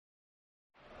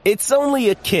It's only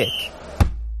a kick,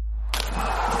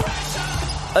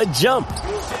 a jump,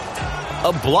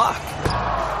 a block.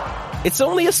 It's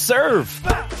only a serve.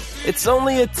 It's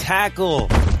only a tackle,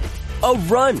 a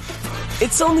run.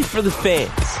 It's only for the fans.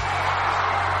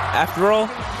 After all,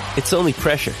 it's only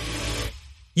pressure.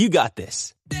 You got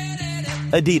this.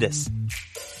 Adidas.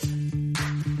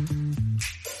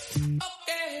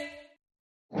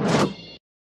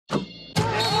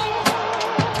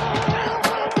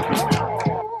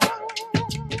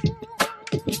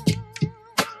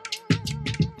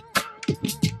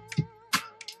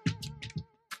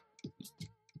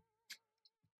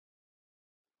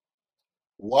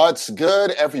 What's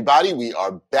good, everybody? We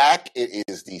are back. It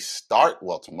is the start.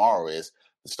 Well, tomorrow is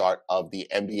the start of the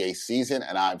NBA season,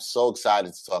 and I'm so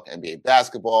excited to talk NBA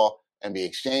basketball. NBA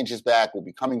Exchange is back. We'll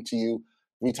be coming to you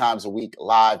 3 times a week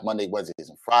live, Monday, Wednesdays,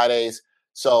 and Fridays.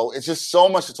 So it's just so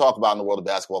much to talk about in the world of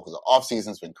basketball because the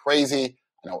offseason's been crazy.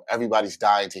 I know everybody's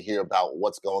dying to hear about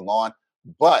what's going on,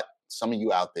 but some of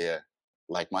you out there,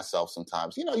 like myself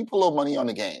sometimes, you put a little money on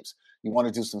the games. You want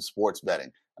to do some sports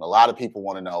betting. And a lot of people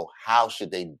want to know, how should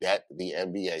they bet the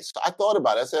NBA? So I thought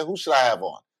about it. I said, who should I have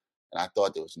on? And I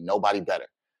thought there was nobody better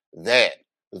than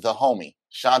the homie,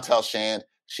 Shantelle Shand.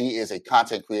 She is a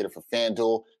content creator for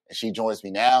FanDuel, and she joins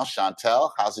me now.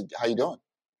 Shantelle, how you doing?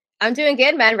 I'm doing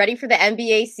good, man. Ready for the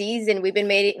NBA season. We've been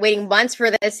waiting months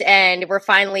for this, and we're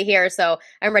finally here. So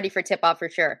I'm ready for tip-off for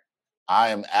sure. I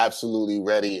am absolutely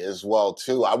ready as well,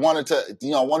 too. I wanted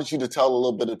you to tell a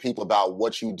little bit of people about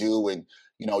what you do, and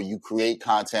you create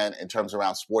content in terms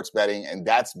around sports betting, and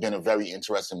that's been a very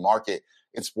interesting market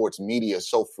in sports media.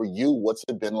 So for you, what's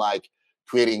it been like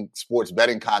creating sports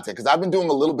betting content? Because I've been doing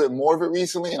a little bit more of it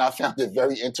recently, and I found it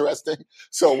very interesting.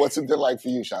 So what's it been like for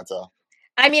you, Shantelle?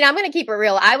 I mean, I'm going to keep it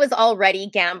real. I was already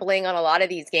gambling on a lot of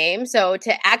these games. So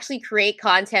to actually create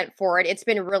content for it, it's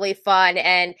been really fun.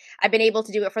 And I've been able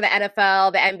to do it for the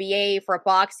NFL, the NBA, for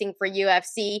boxing, for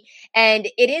UFC. And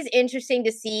it is interesting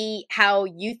to see how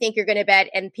you think you're going to bet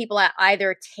and people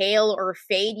either tail or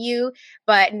fade you.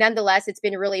 But nonetheless, it's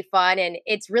been really fun. And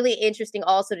it's really interesting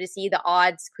also to see the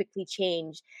odds quickly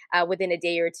change within a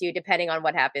day or two, depending on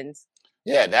what happens.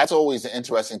 Yeah, that's always an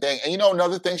interesting thing. And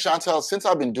another thing, Shantelle, since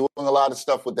I've been doing a lot of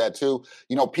stuff with that too,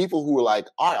 people who are like,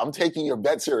 all right, I'm taking your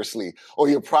bet seriously or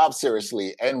your prop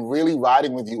seriously and really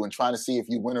riding with you and trying to see if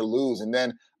you win or lose. And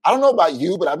then I don't know about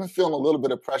you, but I've been feeling a little bit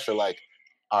of pressure like,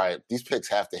 all right, these picks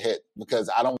have to hit because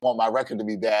I don't want my record to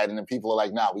be bad. And then people are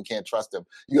like, nah, we can't trust them.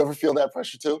 You ever feel that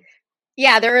pressure too?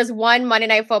 Yeah, there was one Monday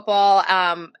Night Football.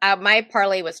 My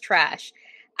parlay was trash.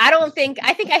 I think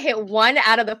I hit 1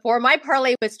 out of the 4. My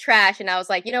parlay was trash. And I was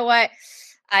like, you know what?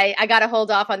 I got to hold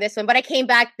off on this one. But I came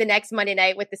back the next Monday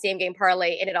night with the same game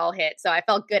parlay and it all hit. So I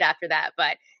felt good after that.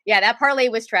 But yeah, that parlay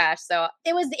was trash. So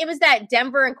it was that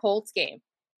Denver and Colts game.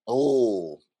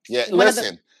 Oh, yeah.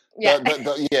 Listen,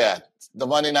 the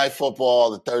Monday Night Football,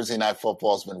 the Thursday Night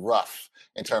Football has been rough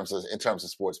in terms of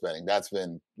sports betting. That's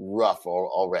been rough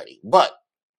already. But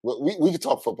we could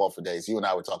talk football for days. You and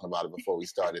I were talking about it before we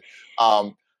started.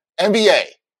 NBA,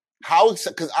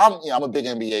 because I'm a big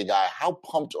NBA guy. How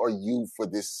pumped are you for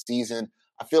this season?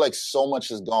 I feel like so much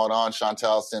has gone on,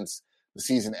 Shantelle, since the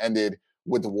season ended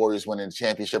with the Warriors winning the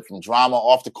championship, from drama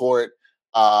off the court,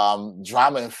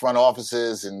 drama in front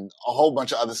offices, and a whole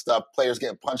bunch of other stuff, players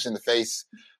getting punched in the face.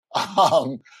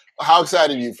 How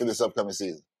excited are you for this upcoming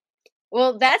season?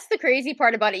 Well, that's the crazy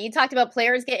part about it. You talked about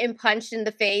players getting punched in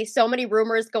the face, so many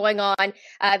rumors going on.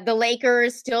 The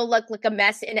Lakers still look like a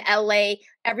mess in LA.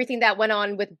 Everything that went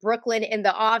on with Brooklyn in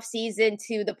the offseason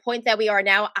to the point that we are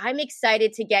now, I'm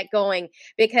excited to get going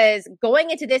because going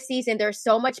into this season, there's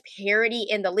so much parity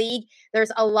in the league.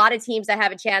 There's a lot of teams that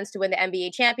have a chance to win the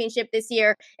NBA championship this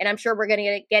year, and I'm sure we're going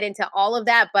to get into all of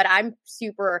that, but I'm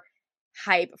super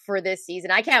hype for this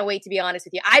season. I can't wait, to be honest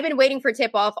with you. I've been waiting for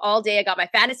tip-off all day. I got my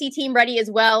fantasy team ready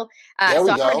as well. So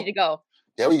I'm ready to go.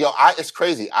 There we go. It's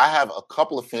crazy. I have a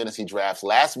couple of fantasy drafts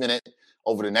last minute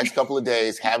over the next couple of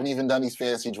days. Haven't even done these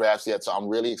fantasy drafts yet, so I'm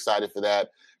really excited for that,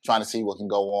 trying to see what can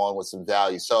go on with some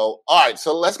value. So, all right,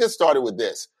 so let's get started with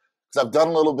this because I've done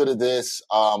a little bit of this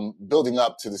building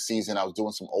up to the season. I was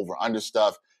doing some over-under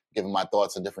stuff, giving my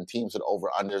thoughts on different teams with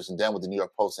over-unders, and then with the New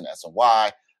York Post and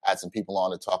SNY, I had some people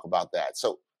on to talk about that.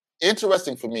 So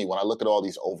interesting for me when I look at all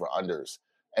these over-unders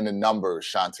and the numbers,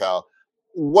 Shantelle.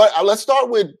 Let's start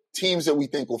with teams that we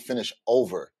think will finish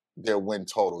over their win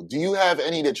total. Do you have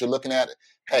any that you're looking at?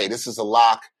 Hey, this is a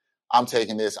lock. I'm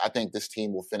taking this. I think this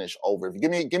team will finish over.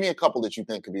 Give me a couple that you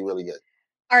think could be really good.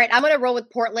 All right, I'm going to roll with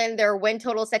Portland. Their win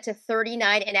total set to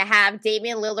 39.5.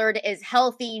 Damian Lillard is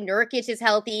healthy. Nurkic is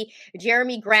healthy.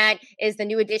 Jeremy Grant is the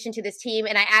new addition to this team.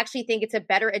 And I actually think it's a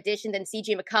better addition than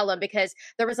CJ McCollum because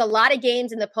there was a lot of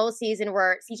games in the postseason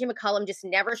where CJ McCollum just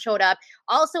never showed up.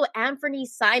 Also, Anthony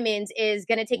Simons is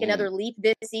going to take another leap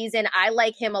this season. I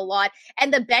like him a lot.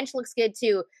 And the bench looks good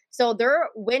too. So their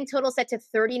win total set to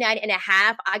 39.5.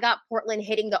 I got Portland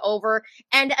hitting the over.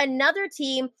 And another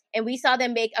team, and we saw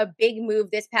them make a big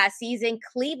move this past season,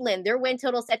 Cleveland. Their win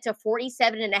total set to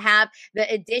 47.5.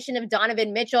 The addition of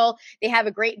Donovan Mitchell. They have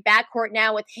a great backcourt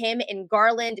now with him and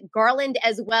Garland. Garland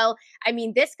as well. I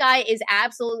mean, this guy is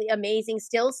absolutely amazing.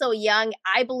 Still so young.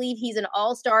 I believe he's an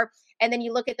all-star. And then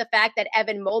you look at the fact that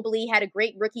Evan Mobley had a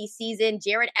great rookie season.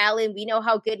 Jarrett Allen, we know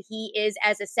how good he is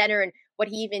as a center and what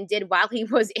he even did while he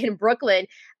was in Brooklyn.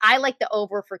 I like the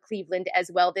over for Cleveland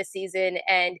as well this season.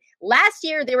 And last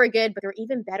year they were good, but they're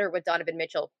even better with Donovan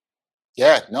Mitchell.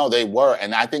 Yeah, no, they were.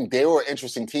 And I think they were an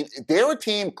interesting team. Their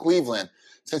team, Cleveland,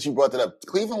 since you brought that up,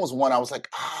 Cleveland was one I was like,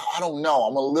 I don't know.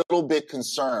 I'm a little bit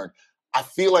concerned. I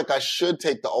feel like I should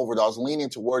take the over. I was leaning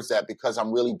towards that because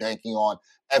I'm really banking on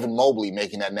Evan Mobley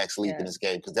making that next leap in his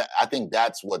game because I think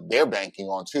that's what they're banking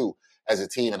on too as a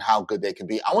team and how good they can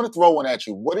be. I want to throw one at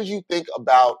you. What did you think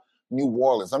about New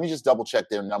Orleans? Let me just double check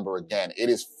their number again. It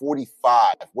is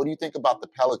 45. What do you think about the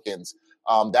Pelicans?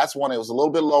 That's one. It was a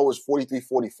little bit lower. It was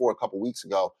 43-44 a couple weeks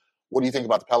ago. What do you think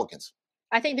about the Pelicans?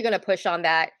 I think they're going to push on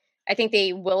that. I think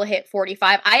they will hit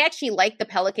 45. I actually like the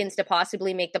Pelicans to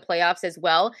possibly make the playoffs as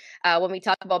well. When we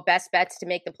talk about best bets to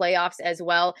make the playoffs as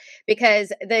well,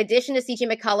 because the addition to CJ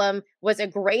McCollum was a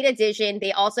great addition.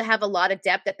 They also have a lot of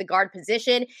depth at the guard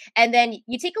position. And then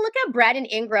you take a look at Brandon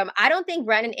Ingram. I don't think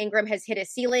Brandon Ingram has hit a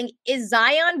ceiling. Is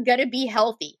Zion going to be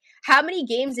healthy? How many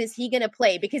games is he going to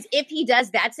play? Because if he does,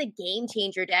 that's a game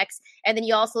changer, Dex. And then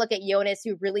you also look at Jonas,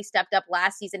 who really stepped up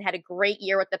last season, had a great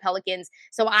year with the Pelicans.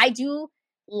 So I do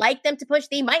like them to push.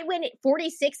 They might win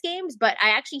 46 games, but I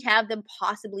actually have them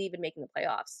possibly even making the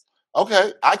playoffs.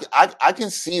 Okay, I can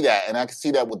see that, and I can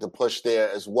see that with the push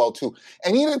there as well too.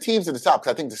 And even the teams at the top,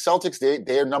 because I think the Celtics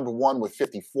they're number one with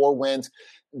 54 wins.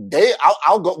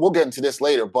 I'll go. We'll get into this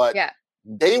later, but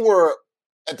they were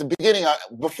at the beginning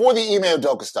before the Ime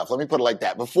Udoka stuff. Let me put it like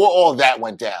that. Before all that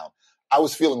went down, I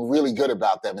was feeling really good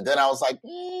about them, and then I was like,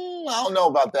 I don't know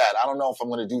about that. I don't know if I'm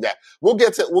going to do that. We'll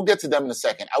get to them in a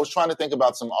second. I was trying to think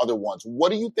about some other ones.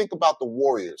 What do you think about the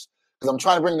Warriors? Because I'm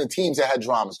trying to bring the teams that had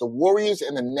dramas. The Warriors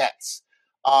and the Nets.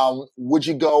 Would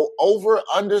you go over,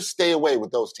 under, stay away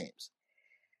with those teams?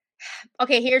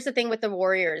 Okay, here's the thing with the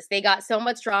Warriors. They got so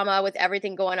much drama with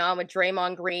everything going on with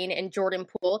Draymond Green and Jordan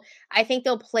Poole. I think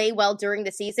they'll play well during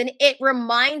the season. It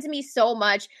reminds me so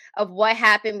much of what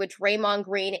happened with Draymond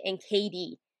Green and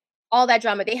KD. All that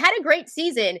drama. They had a great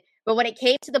season, but when it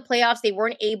came to the playoffs, they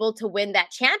weren't able to win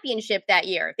that championship that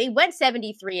year. They went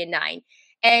 73-9.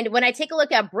 And when I take a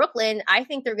look at Brooklyn, I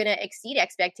think they're going to exceed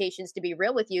expectations, to be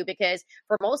real with you, because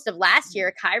for most of last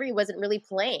year, Kyrie wasn't really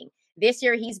playing. This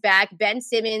year, he's back. Ben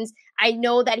Simmons, I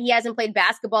know that he hasn't played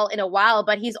basketball in a while,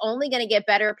 but he's only going to get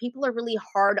better. People are really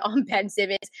hard on Ben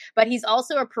Simmons, but he's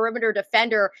also a perimeter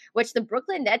defender, which the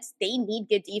Brooklyn Nets, they need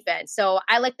good defense. So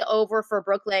I like the over for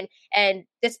Brooklyn. And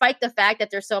despite the fact that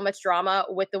there's so much drama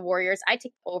with the Warriors, I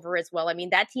take over as well. I mean,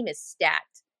 that team is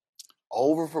stacked.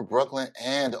 Over for Brooklyn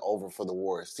and over for the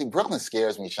Warriors. See, Brooklyn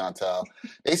scares me, Shantelle.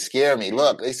 They scare me.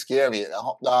 Look, they scare me.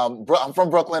 I'm from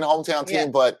Brooklyn, hometown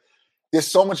team, but there's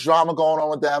so much drama going on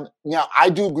with them. Now, I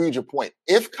do agree with your point.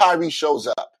 If Kyrie shows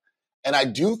up, and I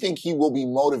do think he will be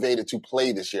motivated to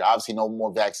play this year, obviously no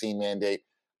more vaccine mandate,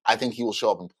 I think he will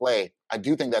show up and play. I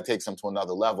do think that takes him to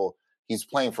another level. He's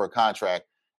playing for a contract.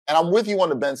 And I'm with you on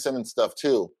the Ben Simmons stuff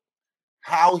too.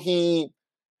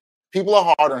 People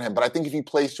are hard on him, but I think if he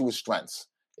plays to his strengths,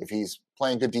 if he's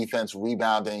playing good defense,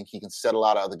 rebounding, he can set a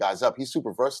lot of other guys up. He's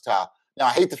super versatile. Now,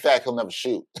 I hate the fact he'll never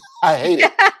shoot. I hate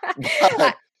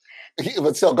it.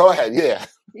 But still, go ahead. Yeah.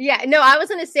 Yeah, no, I was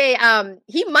going to say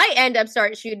he might end up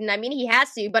start shooting. I mean, he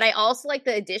has to, but I also like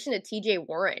the addition of TJ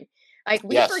Warren. Like,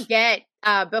 we forget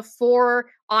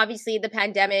before, obviously, the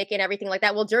pandemic and everything like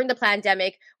that. Well, during the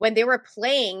pandemic, when they were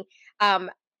playing,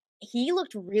 he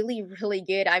looked really, really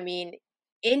good. I mean,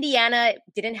 Indiana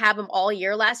didn't have him all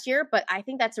year last year, but I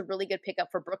think that's a really good pickup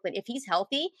for Brooklyn. If he's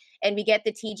healthy and we get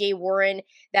the TJ Warren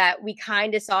that we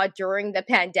kind of saw during the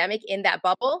pandemic in that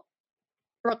bubble,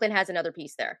 Brooklyn has another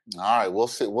piece there. All right, we'll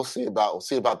see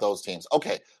about those teams.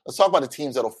 Okay, let's talk about the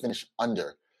teams that'll finish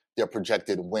under their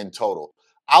projected win total.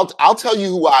 I'll tell you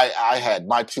who I had,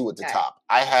 my two at the top.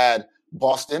 I had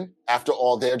Boston after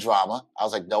all their drama. I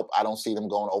was like, nope, I don't see them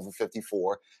going over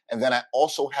 54. And then I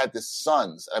also had the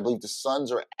Suns. I believe the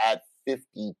Suns are at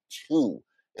 52,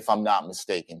 if I'm not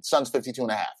mistaken. Suns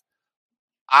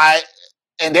 52.5.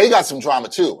 And they got some drama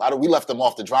too. We left them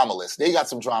off the drama list. They got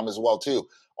some drama as well too.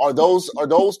 Are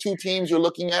those two teams you're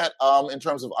looking at in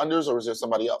terms of unders, or is there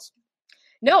somebody else?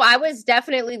 No, I was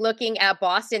definitely looking at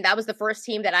Boston. That was the first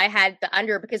team that I had the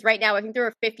under, because right now I think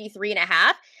they're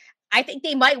 53.5. I think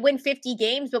they might win 50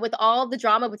 games, but with all the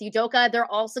drama with Udoka, they're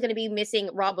also going to be missing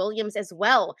Rob Williams as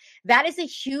well. That is a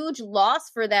huge loss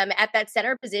for them at that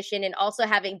center position, and also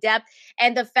having depth.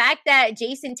 And the fact that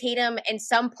Jason Tatum, in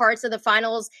some parts of the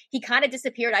finals, he kind of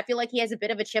disappeared. I feel like he has a bit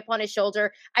of a chip on his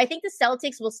shoulder. I think the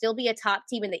Celtics will still be a top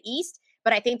team in the East,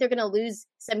 but I think they're going to lose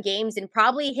some games and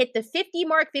probably hit the 50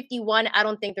 mark, 51. I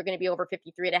don't think they're going to be over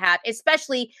 53.5,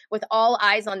 especially with all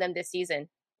eyes on them this season.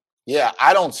 Yeah,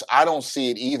 I don't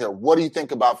see it either. What do you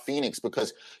think about Phoenix?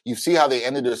 Because you see how they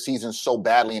ended their season so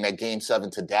badly in that Game 7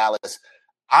 to Dallas.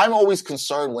 I'm always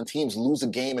concerned when teams lose a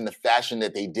game in the fashion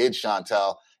that they did,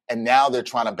 Shantelle, and now they're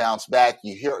trying to bounce back.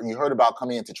 You heard about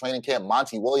coming into training camp,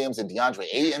 Monty Williams and DeAndre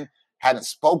Ayton hadn't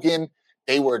spoken.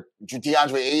 They were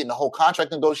DeAndre Ayton, the whole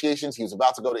contract negotiations. He was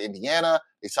about to go to Indiana.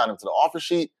 They signed him to the offer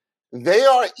sheet. They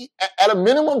are, at a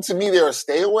minimum, to me, they're a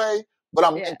stay away, but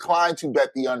I'm inclined to bet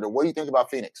the under. What do you think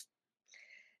about Phoenix?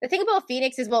 The thing about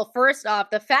Phoenix is, well, first off,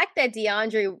 the fact that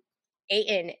DeAndre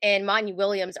Ayton and Monty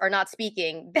Williams are not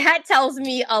speaking, that tells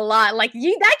me a lot. Like, that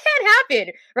can't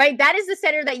happen, right? That is the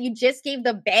center that you just gave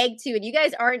the bag to, and you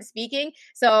guys aren't speaking.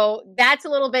 So that's a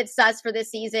little bit sus for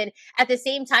this season. At the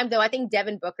same time, though, I think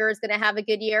Devin Booker is going to have a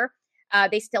good year.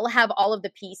 They still have all of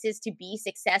the pieces to be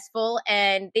successful,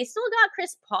 and they still got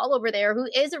Chris Paul over there, who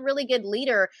is a really good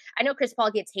leader. I know Chris Paul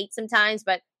gets hate sometimes,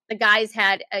 but the guy's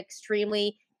had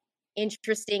extremely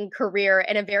interesting career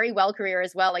and a very well career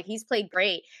as well. Like, he's played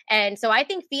great. And so I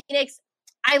think Phoenix,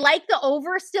 I like the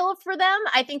over still for them.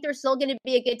 I think they're still going to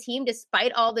be a good team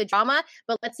despite all the drama,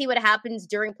 but let's see what happens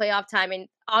during playoff time. And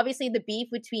obviously the beef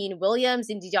between Williams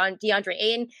and DeAndre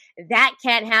Ayton, that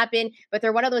can't happen, but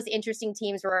they're one of those interesting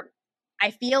teams where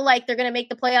I feel like they're going to make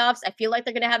the playoffs. I feel like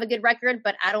they're going to have a good record,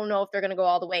 but I don't know if they're going to go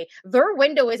all the way. Their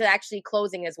window is actually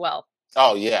closing as well.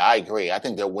 Oh, yeah, I agree. I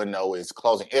think their window is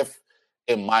closing. If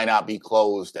it might not be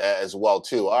closed as well,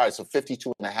 too. All right, so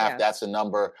 52.5, that's a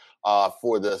number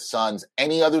for the Suns.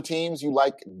 Any other teams you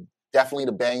like definitely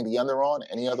to bang the under on?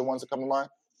 Any other ones that come to mind?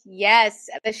 Yes,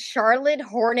 the Charlotte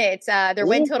Hornets. Their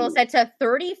win total set to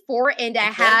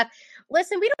 34.5.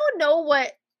 Listen, we don't know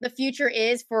what the future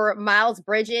is for Miles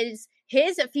Bridges.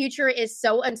 His future is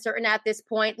so uncertain at this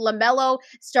point. LaMelo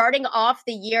starting off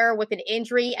the year with an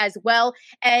injury as well.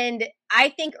 And I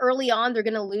think early on they're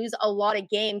going to lose a lot of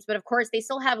games. But of course, they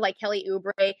still have like Kelly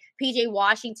Oubre, PJ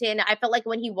Washington. I felt like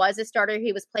when he was a starter,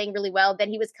 he was playing really well. Then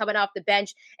he was coming off the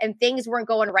bench and things weren't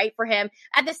going right for him.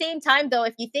 At the same time, though,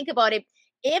 if you think about it,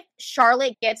 if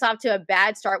Charlotte gets off to a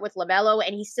bad start with LaMelo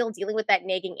and he's still dealing with that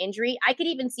nagging injury, I could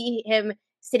even see him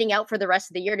sitting out for the rest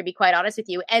of the year, to be quite honest with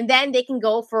you. And then they can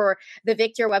go for the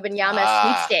Victor Wembanyama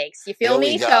sweepstakes. You feel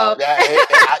me? So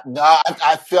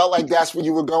I felt like that's where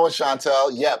you were going,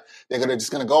 Shantelle. Yep. They're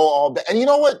just going to go all back. And you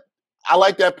know what? I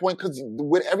like that point because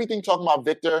with everything talking about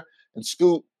Victor and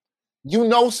Scoot, you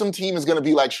know some team is going to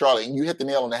be like Charlotte, and you hit the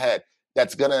nail on the head.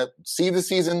 That's going to see the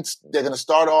season. They're going to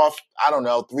start off,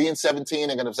 3-17.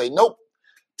 They're going to say, nope,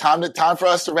 time for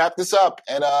us to wrap this up.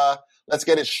 And let's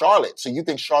get it Charlotte. So you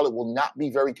think Charlotte will not be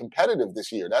very competitive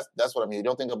this year? That's what I mean. You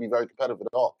don't think they'll be very competitive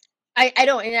at all? I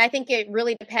don't. And I think it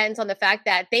really depends on the fact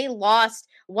that they lost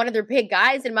one of their big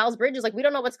guys in Miles Bridges. Like, we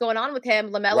don't know what's going on with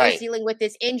him. LaMelo's dealing with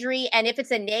this injury. And if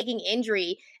it's a nagging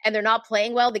injury and they're not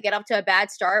playing well, they get off to a bad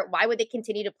start, why would they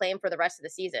continue to play him for the rest of the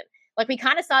season? Like, we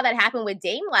kind of saw that happen with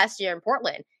Dame last year in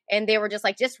Portland. And they were just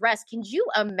like, just rest. Can you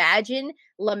imagine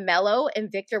LaMelo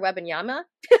and Victor Wembanyama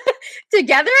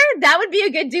together? That would be a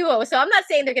good duo. So I'm not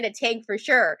saying they're going to tank for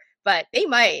sure, but they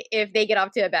might if they get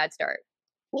off to a bad start.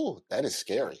 Oh, that is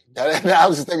scary. I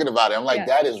was just thinking about it. I'm like,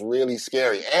 that is really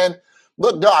scary. And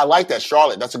look, no, I like that.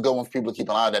 Charlotte, that's a good one for people to keep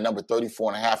an eye on. That number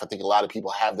 34.5, I think a lot of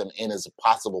people have them in as a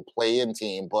possible play-in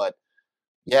team. But,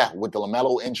 yeah, with the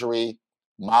LaMelo injury,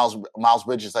 Miles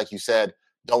Bridges, like you said,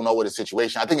 don't know what his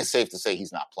situation. I think it's safe to say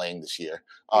he's not playing this year.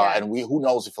 And who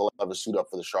knows if he'll ever suit up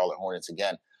for the Charlotte Hornets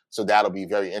again. So that'll be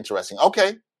very interesting.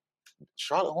 Okay,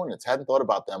 Charlotte Hornets, hadn't thought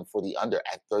about them for the under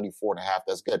at 34.5.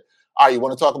 That's good. All right, you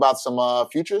want to talk about some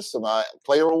futures, some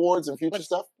player awards and future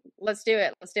stuff? Let's do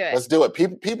it. Let's do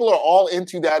it. People are all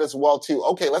into that as well, too.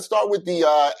 Okay, let's start with the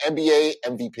NBA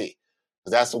MVP, because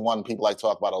that's the one people like to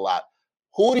talk about a lot.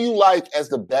 Who do you like as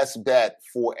the best bet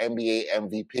for NBA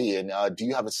MVP? And do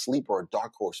you have a sleeper or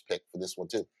dark horse pick for this one,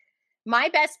 too? My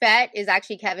best bet is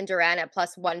actually Kevin Durant at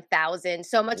plus 1,000.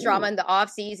 So much drama in the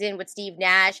offseason with Steve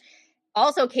Nash.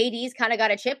 Also, KD's kind of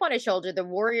got a chip on his shoulder. The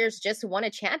Warriors just won a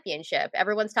championship.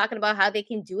 Everyone's talking about how they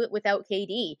can do it without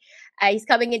KD. He's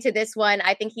coming into this one.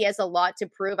 I think he has a lot to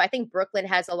prove. I think Brooklyn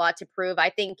has a lot to prove. I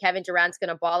think Kevin Durant's going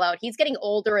to ball out. He's getting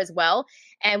older as well.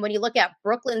 And when you look at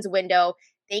Brooklyn's window,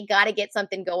 they got to get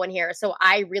something going here. So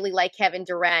I really like Kevin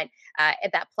Durant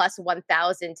at that plus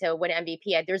 1,000 to win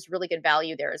MVP. There's really good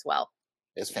value there as well.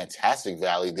 It's fantastic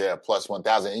value there, plus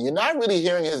 1,000. And you're not really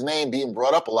hearing his name being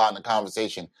brought up a lot in the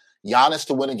conversation. Giannis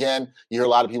to win again. You hear a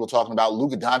lot of people talking about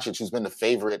Luka Doncic, who's been the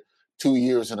favorite 2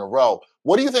 years in a row.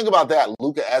 What do you think about that,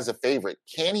 Luka as a favorite?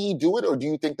 Can he do it, or do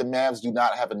you think the Mavs do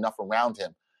not have enough around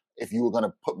him if you were going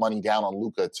to put money down on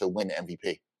Luka to win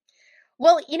MVP?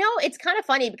 Well, it's kind of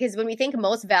funny because when we think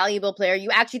most valuable player,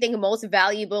 you actually think most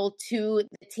valuable to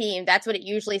the team. That's what it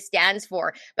usually stands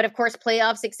for. But of course,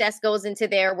 playoff success goes into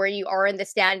there where you are in the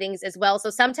standings as well.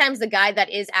 So sometimes the guy that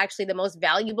is actually the most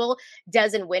valuable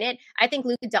doesn't win it. I think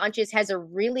Luka Doncic has a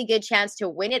really good chance to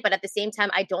win it, but at the same time,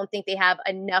 I don't think they have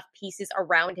enough pieces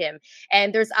around him.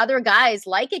 And there's other guys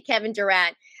like a Kevin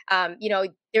Durant.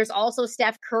 There's also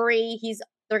Steph Curry.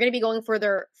 They're going to be going for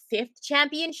their 5th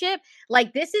championship.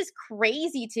 Like, this is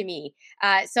crazy to me.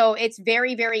 So it's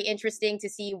very, very interesting to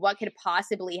see what could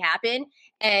possibly happen.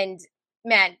 And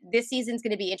man, this season's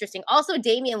going to be interesting. Also,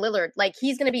 Damian Lillard, like,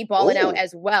 he's going to be balling out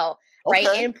as well, right?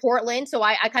 Okay. In Portland. So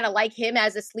I kind of like him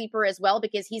as a sleeper as well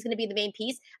because he's going to be the main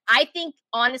piece. I think,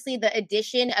 honestly, the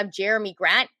addition of Jeremy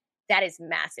Grant, that is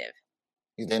massive.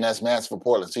 You think that's massive for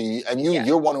Portland?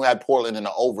 You're one who had Portland in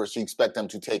the over, so you expect them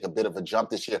to take a bit of a jump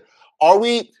this year.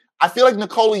 I feel like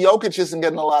Nikola Jokic isn't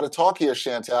getting a lot of talk here,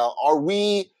 Shantelle. Are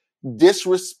we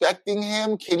disrespecting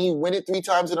him? Can he win it 3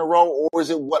 times in a row? Or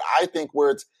is it what I think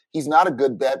where he's not a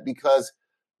good bet because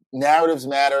narratives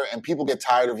matter and people get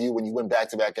tired of you when you win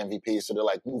back-to-back MVPs, so they're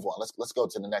like, move on. Let's go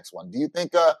to the next one. Do you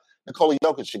think Nikola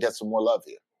Jokic should get some more love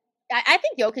here? I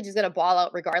think Jokic is going to ball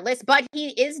out regardless, but he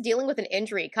is dealing with an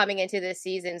injury coming into this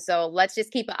season. So let's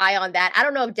just keep an eye on that. I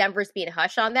don't know if Denver's being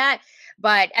hush on that,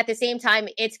 but at the same time,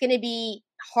 it's going to be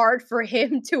hard for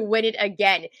him to win it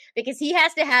again because he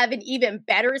has to have an even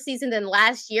better season than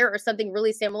last year or something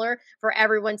really similar for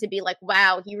everyone to be like,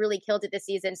 wow, he really killed it this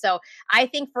season. So I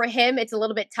think for him, it's a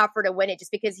little bit tougher to win it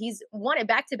just because he's won it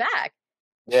back to back.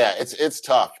 Yeah, it's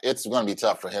tough. It's going to be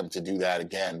tough for him to do that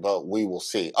again, but we will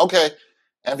see. Okay.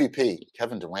 MVP,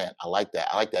 Kevin Durant. I like that.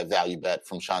 I like that value bet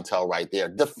from Shantelle right there.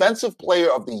 Defensive Player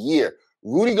of the Year,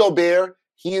 Rudy Gobert.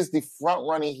 He is the front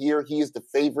runner here. He is the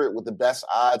favorite with the best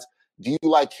odds. Do you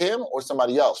like him or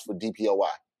somebody else for DPOY?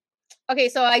 Okay,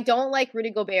 so I don't like Rudy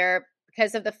Gobert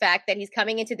because of the fact that he's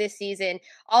coming into this season.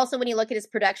 Also, when you look at his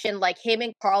production, like him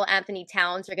and Karl Anthony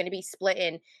Towns are going to be split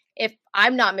in. If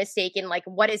I'm not mistaken, like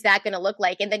what is that going to look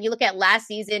like? And then you look at last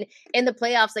season in the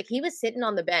playoffs, like he was sitting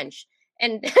on the bench.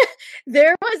 And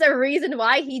there was a reason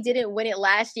why he didn't win it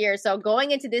last year. So going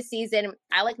into this season,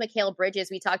 I like Mikal Bridges.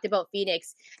 We talked about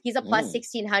Phoenix. He's a plus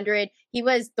 1,600. He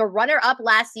was the runner-up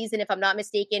last season, if I'm not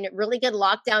mistaken. Really good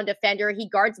lockdown defender. He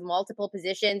guards multiple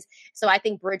positions. So I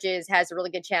think Bridges has a really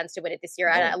good chance to win it this year.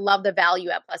 And I love the value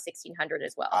at plus 1,600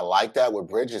 as well. I like that with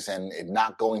Bridges, and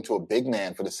not going to a big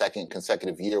man for the 2nd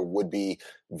consecutive year would be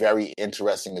very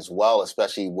interesting as well,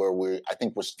 especially where I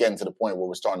think we're getting to the point where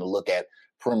we're starting to look at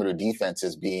perimeter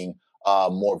defenses being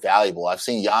more valuable. I've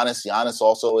seen Giannis. Giannis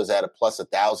also is at a plus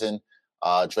 1,000.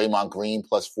 Draymond Green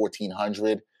plus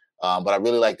 1,400. But I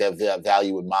really like that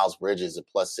value with Miles Bridges at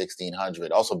plus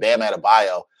 1,600. Also, Bam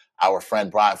Adebayo, our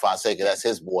friend Brian Fonseca, that's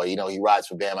his boy. He rides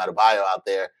for Bam Adebayo out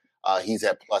there. He's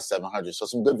at plus 700. So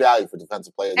some good value for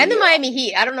defensive players. And the Miami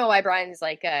Heat. I don't know why Brian's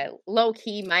like a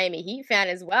low-key Miami Heat fan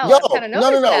as well. I've kind of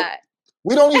noticed that.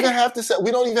 We don't even have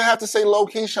to say low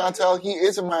key, Shantelle. He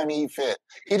is a Miami Heat fan.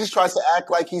 He just tries to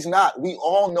act like he's not. We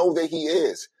all know that he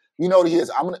is. We know that he is.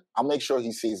 I'll make sure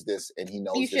he sees this and he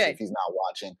knows this if he's not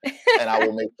watching. And I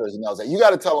will make sure he knows that. You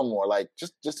got to tell him more. Like,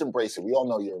 just embrace it. We all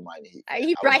know you're a Miami Heat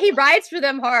fan. He rides for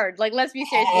them hard. Like, let's be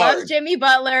serious. Loves Jimmy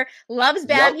Butler. Loves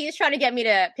Bam. Yep. He's trying to get me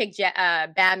to pick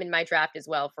Bam in my draft as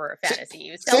well for fantasy.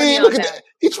 He was telling me look at that.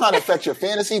 He's trying to affect your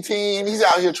fantasy team. He's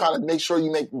out here trying to make sure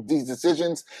you make these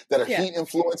decisions that are Heat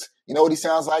influenced. You know what he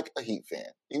sounds like? A Heat fan.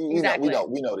 Exactly.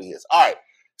 We know that he is. All right.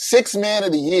 6th Man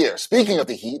of the Year. Speaking of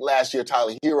the Heat, last year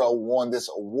Tyler Hero won this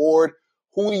award.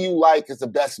 Who do you like as the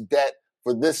best bet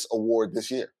for this award this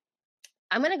year?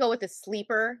 I'm going to go with a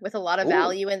sleeper with a lot of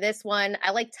value in this one. I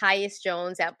like Tyus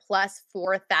Jones at plus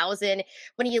 4,000.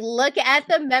 When you look at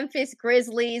the Memphis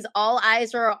Grizzlies, all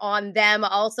eyes are on them.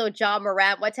 Also, Ja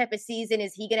Morant, what type of season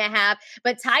is he going to have?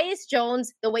 But Tyus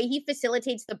Jones, the way he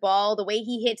facilitates the ball, the way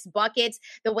he hits buckets,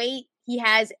 the way he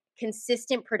has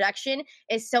consistent production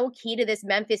is so key to this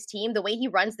Memphis team. The way he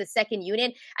runs the second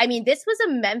unit. I mean, this was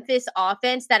a Memphis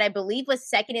offense that I believe was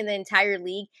second in the entire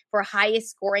league for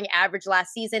highest scoring average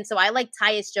last season. So I like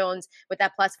Tyus Jones with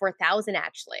that plus 4,000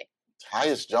 actually.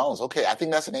 Tyus Jones. Okay, I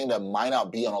think that's a name that might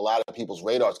not be on a lot of people's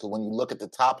radars because when you look at the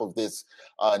top of this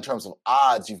in terms of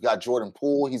odds, you've got Jordan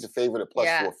Poole. He's a favorite at plus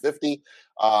 450.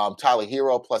 Tyler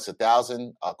Hero plus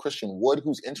 1,000. Christian Wood,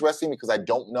 who's interesting because I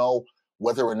don't know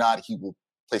whether or not he will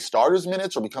play starters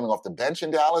minutes or be coming off the bench in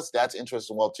Dallas. That's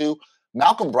interesting well, too.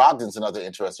 Malcolm Brogdon's another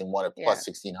interesting one at plus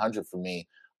 1,600 for me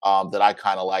that I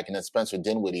kind of like. And then Spencer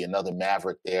Dinwiddie, another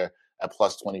Maverick there at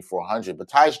plus 2,400. But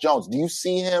Tyus Jones, do you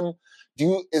see him?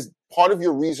 Is part of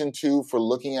your reason too for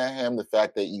looking at him the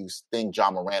fact that you think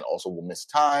John Morant also will miss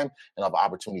time and have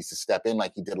opportunities to step in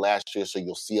like he did last year, so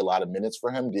you'll see a lot of minutes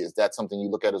for him? Is that something you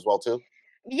look at as well too?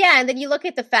 Yeah, and then you look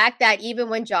at the fact that even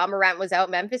when John Morant was out,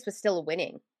 Memphis was still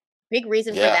winning. Big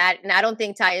reason for that, and I don't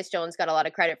think Tyus Jones got a lot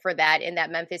of credit for that in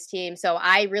that Memphis team. So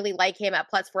I really like him at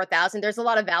plus 4,000. There's a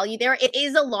lot of value there. It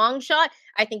is a long shot.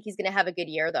 I think he's going to have a good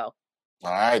year though.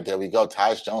 All right, there we go.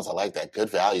 Tyus Jones, I like that. Good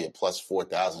value at plus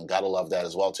 4,000. Gotta love that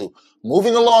as well, too.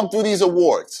 Moving along through these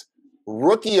awards,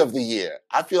 Rookie of the Year.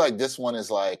 I feel like this one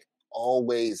is like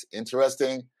always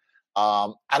interesting.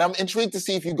 And I'm intrigued to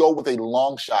see if you go with a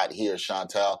long shot here,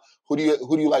 Shantelle. Who do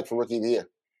you like for Rookie of the Year?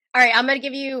 All right, I'm going to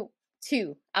give you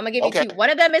two. Two. One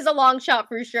of them is a long shot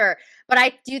for sure, but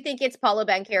I do think it's Paolo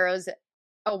Banchero's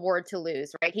award to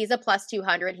lose, right? He's a plus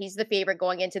 200. He's the favorite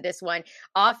going into this one.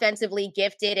 Offensively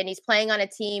gifted, and he's playing on a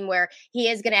team where he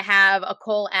is going to have a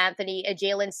Cole Anthony, a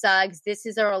Jalen Suggs. This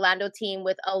is an Orlando team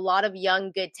with a lot of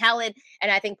young, good talent,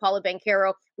 and I think Paolo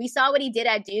Banchero, we saw what he did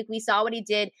at Duke. We saw what he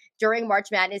did during March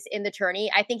Madness in the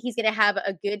tourney. I think he's going to have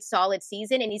a good, solid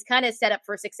season, and he's kind of set up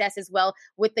for success as well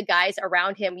with the guys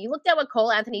around him. You looked at what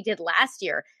Cole Anthony did last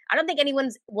year. I don't think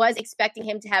anyone was expecting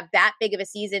him to have that big of a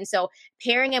season. So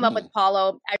pairing him up with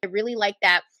Paulo, I really like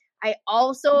that. I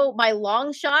also, my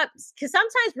long shots, because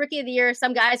sometimes Rookie of the Year,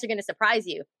 some guys are going to surprise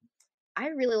you. I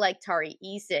really like Tari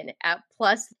Eason at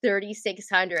plus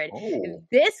 3,600. Oh.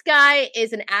 This guy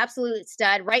is an absolute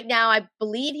stud. Right now, I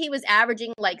believe he was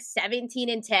averaging like 17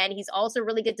 and 10. He's also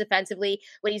really good defensively.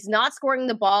 When he's not scoring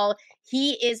the ball,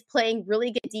 he is playing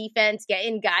really good defense,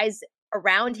 getting guys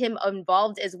around him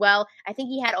involved as well. I think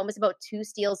he had almost about 2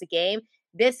 steals a game.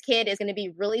 This kid is going to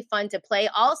be really fun to play.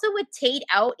 Also, with Tate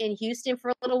out in Houston for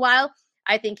a little while,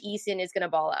 I think Eason is going to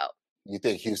ball out. You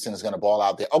think Houston is going to ball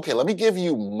out there? Okay, let me give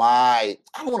you I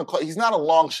don't want to call he's not a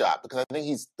long shot because I think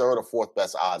he's third or fourth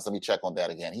best odds. Let me check on that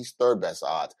again. He's third best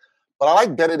odds. But I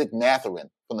like Benedict Mathurin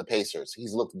from the Pacers.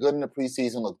 He's looked good in the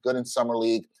preseason, looked good in Summer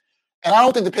League. And I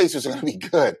don't think the Pacers are going to be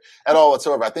good at all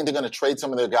whatsoever. I think they're going to trade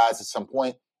some of their guys at some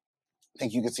point. I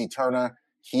think you could see Turner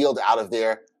healed out of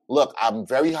there. Look, I'm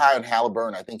very high on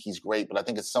Halliburton. I think he's great. But I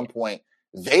think at some point,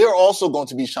 they are also going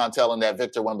to be Shantelle in that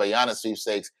Victor Wembanyama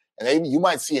sweepstakes. And you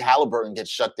might see Halliburton get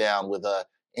shut down with a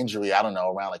injury, I don't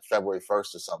know, around like February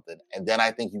 1st or something. And then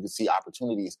I think you could see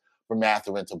opportunities for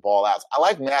Mathurin to ball out. I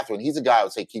like Mathurin. He's a guy I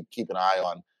would say keep an eye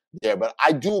on there. But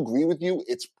I do agree with you.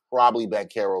 It's probably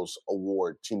Banchero's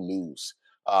award to lose.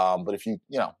 But if you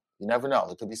never know.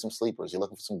 There could be some sleepers. You're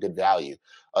looking for some good value.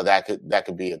 That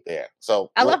could be it there.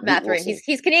 So I love Mathurin.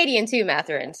 He's Canadian too,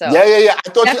 Mathurin. So yeah. I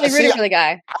thought definitely rooting for the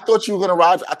guy. I thought you were gonna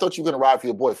ride. I thought you were gonna ride for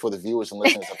your boy. For the viewers and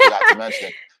listeners, I forgot to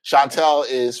mention. Shantelle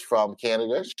is from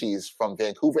Canada. She's from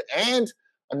Vancouver. And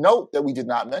a note that we did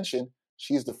not mention: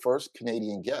 she's the first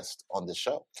Canadian guest on this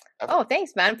show ever. Oh,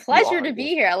 thanks, man. Pleasure to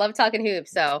be here. I love talking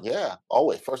hoops. So yeah,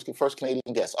 always first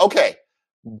Canadian guest. Okay,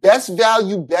 best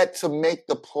value bet to make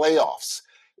the playoffs.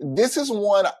 This is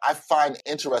one I find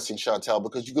interesting, Shantelle,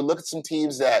 because you can look at some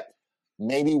teams that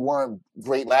maybe weren't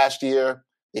great last year.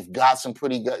 They've got some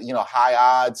pretty good, high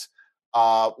odds.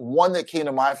 One that came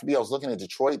to mind for me, I was looking at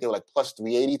Detroit. They were like plus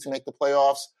 380 to make the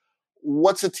playoffs.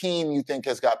 What's a team you think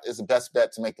is the best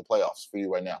bet to make the playoffs for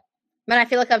you right now? Man, I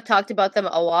feel like I've talked about them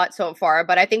a lot so far,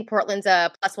 but I think Portland's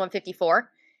a plus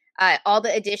 154. All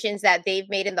the additions that they've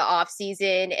made in the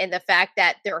offseason and the fact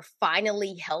that they're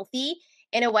finally healthy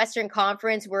in a Western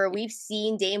Conference where we've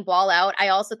seen Dame ball out. I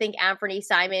also think Anthony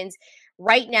Simons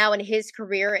right now in his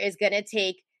career is going to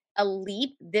take a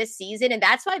leap this season. And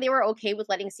that's why they were okay with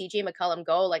letting CJ McCollum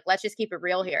go. Like, let's just keep it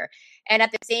real here. And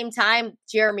at the same time,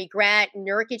 Jeremy Grant,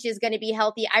 Nurkic is going to be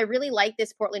healthy. I really like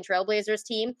this Portland Trailblazers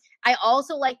team. I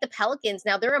also like the Pelicans.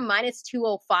 Now they're a minus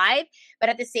 205, but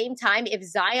at the same time, if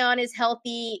Zion is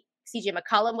healthy, CJ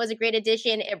McCollum was a great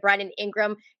addition. And Brandon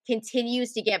Ingram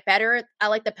continues to get better. I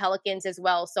like the Pelicans as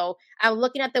well. So I'm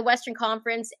looking at the Western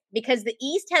Conference because the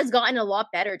East has gotten a lot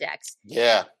better, Dex.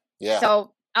 Yeah.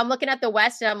 So I'm looking at the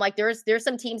West and I'm like, there's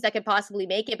some teams that could possibly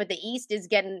make it, but the East is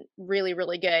getting really,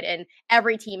 really good. And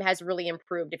every team has really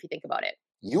improved if you think about it.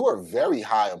 You are very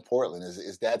high on Portland.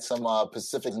 Is that some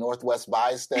Pacific Northwest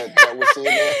bias that we're seeing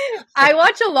there? I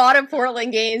watch a lot of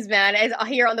Portland games, man, as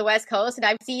here on the West Coast, and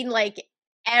I've seen like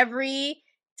every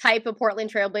type of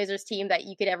Portland Trailblazers team that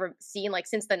you could ever seen, like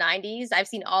since the 90s. I've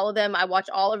seen all of them. I watch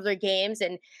all of their games,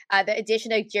 and the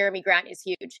addition of Jeremy Grant is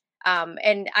huge.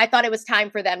 And I thought it was time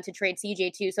for them to trade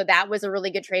CJ too, so that was a really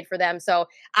good trade for them. So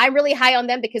I'm really high on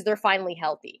them because they're finally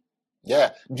healthy. Yeah.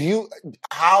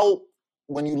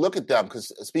 When you look at them,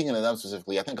 because speaking of them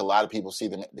specifically, I think a lot of people see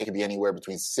them, they could be anywhere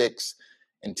between 6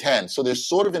 and 10. So they're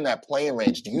sort of in that play-in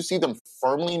range. Do you see them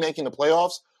firmly making the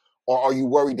playoffs, or are you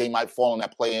worried they might fall in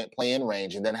that play-in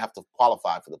range and then have to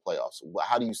qualify for the playoffs?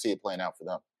 How do you see it playing out for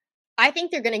them? I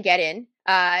think they're going to get in.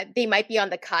 They might be on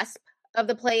the cusp of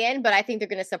the play-in, but I think they're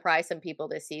going to surprise some people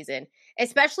this season,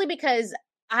 especially because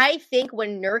I think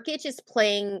when Nurkic is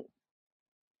playing,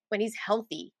 when he's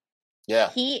healthy,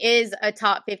 he is a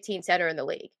top 15 center in the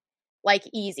league, like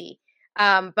easy.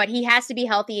 But he has to be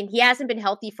healthy, and he hasn't been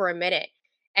healthy for a minute.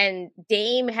 And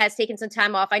Dame has taken some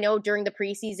time off. I know during the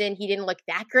preseason he didn't look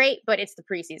that great, but it's the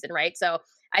preseason, right? So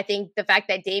I think the fact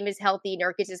that Dame is healthy,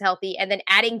 Nurkic is healthy, and then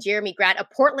adding Jeremy Grant, a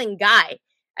Portland guy,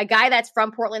 a guy that's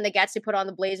from Portland that gets to put on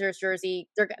the Blazers jersey,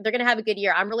 they're going to have a good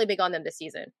year. I'm really big on them this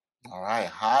season. All right,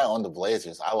 high on the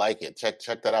Blazers. I like it.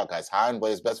 Check that out, guys. High on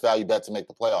Blazers, best value bet to make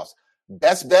the playoffs.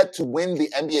 Best bet to win the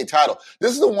NBA title.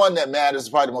 This is the one that matters,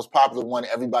 probably the most popular one.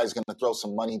 Everybody's going to throw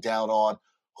some money down on.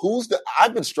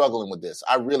 I've been struggling with this.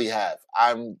 I really have.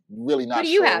 I'm really not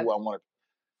sure who I want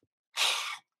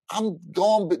to. I'm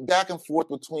going back and forth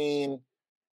between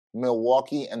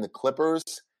Milwaukee and the Clippers,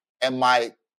 and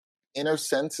my inner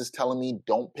sense is telling me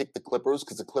don't pick the Clippers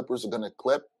because the Clippers are going to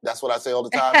clip. That's what I say all the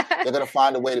time. They're going to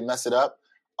find a way to mess it up.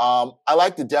 I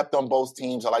like the depth on both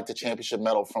teams. I like the championship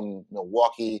medal from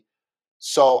Milwaukee.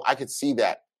 So I could see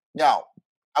that. Now,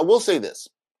 I will say this.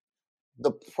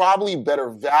 The probably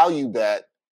better value bet,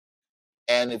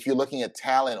 and if you're looking at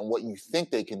talent and what you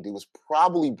think they can do, is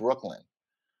probably Brooklyn.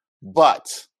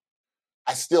 But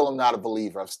I still am not a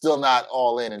believer. I'm still not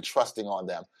all in and trusting on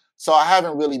them. So I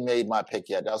haven't really made my pick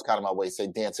yet. That was kind of my way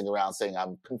of dancing around saying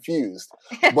I'm confused.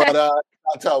 But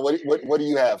Shantelle, what do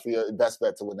you have for your best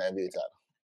bet to win the NBA title?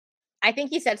 I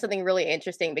think you said something really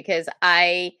interesting because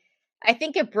I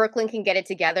think if Brooklyn can get it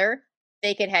together,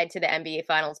 they could head to the NBA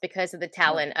Finals because of the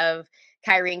talent of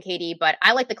Kyrie and KD. But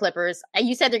I like the Clippers.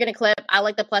 You said they're going to clip. I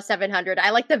like the plus 700.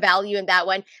 I like the value in that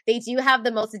one. They do have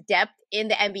the most depth in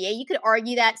the NBA. You could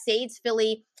argue that. Say it's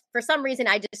Philly. For some reason,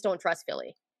 I just don't trust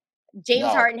Philly. James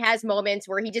Harden has moments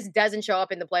where he just doesn't show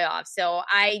up in the playoffs. So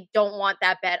I don't want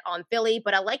that bet on Philly.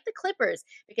 But I like the Clippers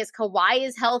because Kawhi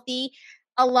is healthy.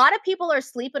 A lot of people are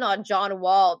sleeping on John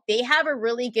Wall. They have a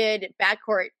really good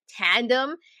backcourt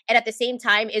tandem. And at the same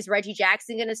time, is Reggie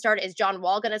Jackson going to start? Is John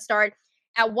Wall going to start?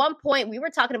 At one point, we were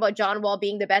talking about John Wall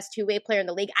being the best two-way player in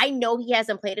the league. I know he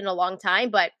hasn't played in a long time,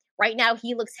 but right now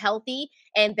he looks healthy.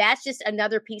 And that's just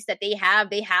another piece that they have.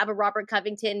 They have a Robert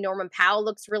Covington. Norman Powell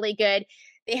looks really good.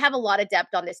 They have a lot of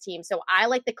depth on this team. So I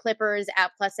like the Clippers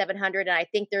at plus 700, and I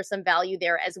think there's some value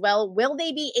there as well. Will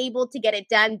they be able to get it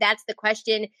done? That's the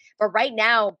question. But right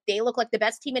now, they look like the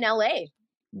best team in LA.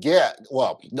 Yeah,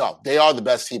 well, no, they are the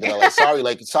best team in LA. Sorry,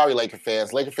 Laker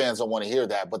fans. Laker fans don't want to hear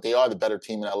that, but they are the better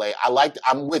team in LA.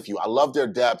 I'm with you. I love their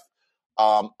depth.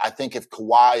 I think if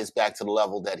Kawhi is back to the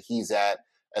level that he's at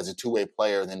as a two-way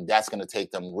player, then that's going to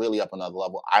take them really up another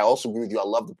level. I also agree with you. I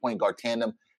love the point guard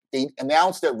tandem. They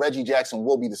announced that Reggie Jackson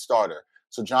will be the starter.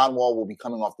 So John Wall will be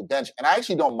coming off the bench. And I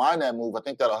actually don't mind that move. I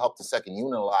think that'll help the second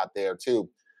unit a lot there, too.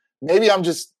 Maybe I'm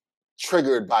just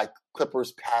triggered by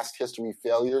Clippers' past history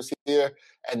failures here,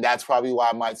 and that's probably why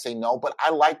I might say no. But I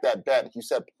like that bet. Like you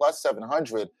said, plus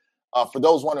 700. For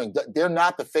those wondering, they're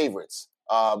not the favorites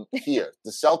here.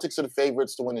 The Celtics are the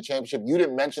favorites to win the championship. You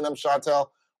didn't mention them, Shantelle.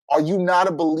 Are you not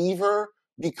a believer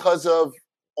because of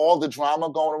all the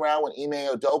drama going around with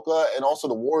Ime Udoka, and also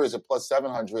the Warriors at plus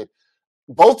 700?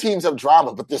 Both teams have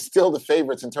drama, but they're still the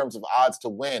favorites in terms of odds to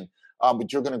win.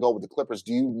 But you're going to go with the Clippers.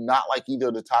 Do you not like either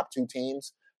of the top two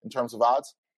teams in terms of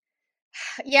odds?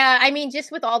 Yeah, I mean,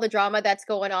 just with all the drama that's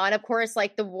going on, of course,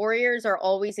 like the Warriors are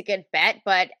always a good bet.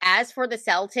 But as for the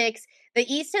Celtics, the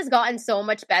East has gotten so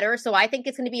much better. So I think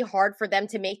it's going to be hard for them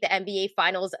to make the NBA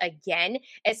Finals again,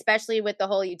 especially with the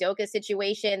whole Udoka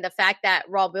situation. The fact that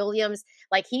Rob Williams,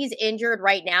 like he's injured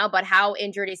right now, but how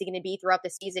injured is he going to be throughout the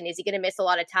season? Is he going to miss a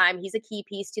lot of time? He's a key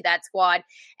piece to that squad.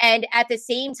 And at the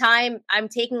same time, I'm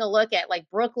taking a look at like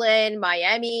Brooklyn,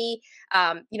 Miami.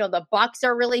 The Bucks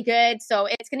are really good. So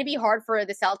it's going to be hard for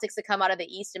the Celtics to come out of the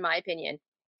East, in my opinion.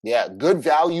 Yeah, good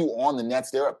value on the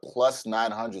Nets. They're at plus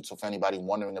 900. So if anybody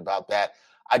wondering about that,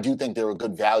 I do think they're a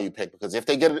good value pick because if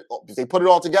they put it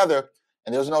all together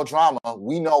and there's no drama,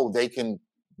 we know they can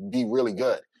be really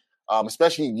good.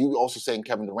 Especially you also saying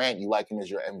Kevin Durant, you like him as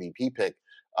your MVP pick.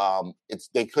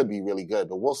 They could be really good,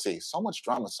 but we'll see. So much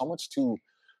drama, so much to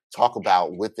talk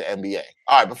about with the NBA.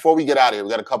 All right, before we get out of here, we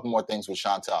got a couple more things with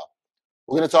Shantelle.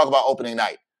 We're going to talk about opening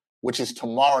night, which is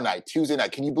tomorrow night, Tuesday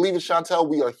night. Can you believe it, Shantelle?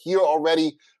 We are here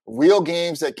already. Real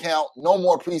games that count. No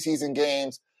more preseason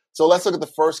games. So let's look at the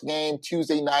first game,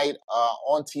 Tuesday night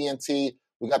on TNT.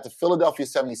 We got the Philadelphia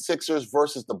 76ers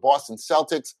versus the Boston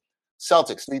Celtics.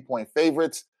 Celtics, 3-point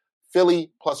favorites.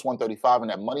 Philly, plus 135 in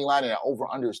that money line, and that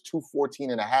over-under is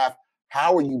 214.5.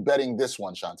 How are you betting this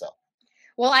one, Shantelle?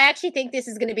 Well, I actually think this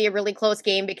is going to be a really close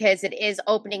game because it is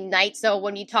opening night. So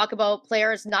when you talk about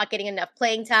players not getting enough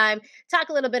playing time, talk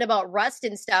a little bit about rust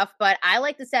and stuff, but I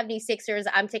like the 76ers.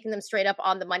 I'm taking them straight up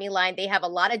on the money line. They have a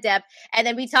lot of depth. And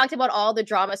then we talked about all the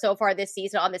drama so far this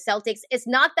season on the Celtics. It's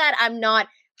not that I'm not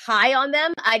high on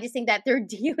them. I just think that they're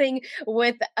dealing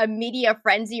with a media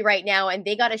frenzy right now, and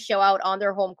they got to show out on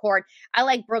their home court. I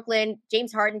like Brooklyn.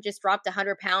 James Harden just dropped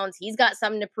 100 pounds. He's got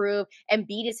something to prove.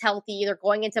 Embiid is healthy. They're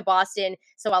going into Boston,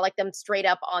 so I like them straight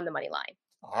up on the money line.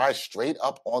 All right, straight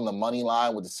up on the money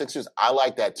line with the Sixers. I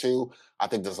like that too. I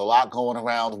think there's a lot going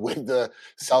around with the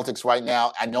Celtics right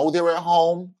now. I know they're at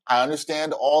home. I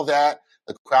understand all that.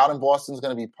 The crowd in Boston is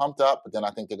going to be pumped up, but then I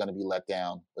think they're going to be let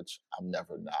down, which I'm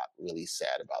never not really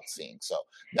sad about seeing. So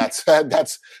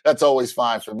that's always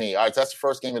fine for me. All right, so that's the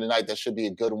first game of the night. That should be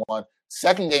a good one.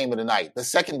 Second game of the night, the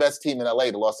second best team in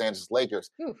LA, the Los Angeles Lakers.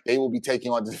 They will be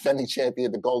taking on the defending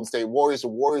champion, the Golden State Warriors. The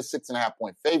Warriors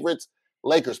 6.5-point favorites.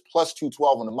 Lakers plus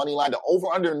 212 on the money line. The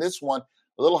over-under in this one,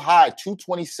 a little high,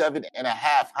 227.5.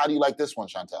 How do you like this one,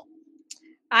 Shantelle?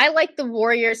 I like the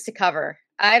Warriors to cover.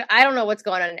 I don't know what's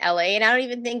going on in LA, and I don't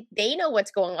even think they know what's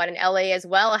going on in LA as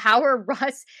well. How are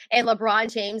Russ and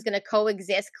LeBron James going to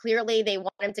coexist? Clearly, they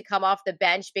want him to come off the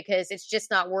bench because it's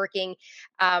just not working.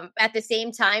 At the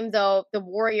same time, though, the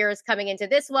Warriors coming into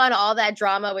this one, all that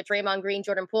drama with Draymond Green,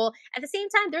 Jordan Poole, at the same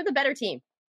time, they're the better team.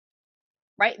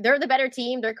 Right? They're the better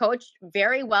team. They're coached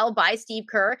very well by Steve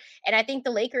Kerr. And I think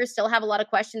the Lakers still have a lot of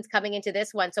questions coming into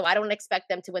this one. So I don't expect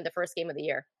them to win the first game of the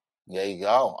year. There you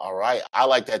go. All right. I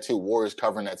like that too. Warriors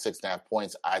covering that 6.5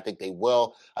 points. I think they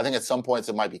will. I think at some points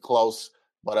it might be close,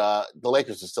 but the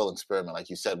Lakers are still an experiment. Like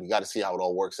you said, we got to see how it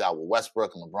all works out with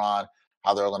Westbrook and LeBron,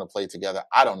 how they're all going to play together.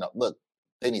 I don't know. Look,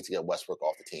 they need to get Westbrook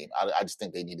off the team. I just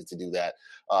think they needed to do that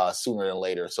sooner than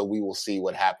later. So we will see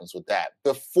what happens with that.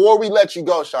 Before we let you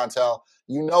go, Shantelle,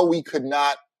 you know we could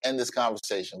not end this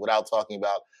conversation without talking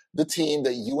about the team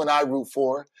that you and I root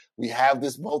for. We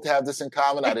both have this in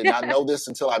common. I did not know this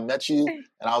until I met you.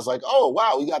 And I was like, oh,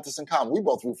 wow, we got this in common. We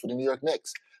both root for the New York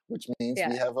Knicks, which means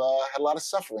we have had a lot of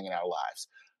suffering in our lives.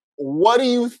 What do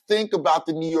you think about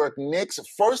the New York Knicks?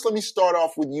 First, let me start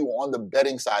off with you on the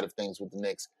betting side of things with the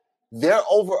Knicks. Their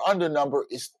over-under number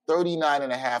is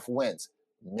 39.5 wins.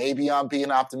 Maybe I'm being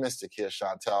optimistic here,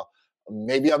 Shantelle.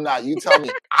 Maybe I'm not. You tell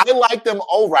me. I like them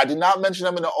over. I did not mention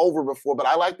them in the over before, but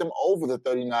I like them over the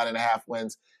 39.5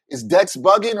 wins. Is Dex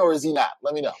bugging or is he not?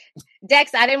 Let me know.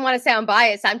 Dex, I didn't want to sound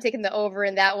biased. I'm taking the over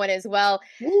in that one as well.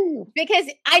 Woo. Because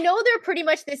I know they're pretty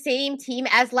much the same team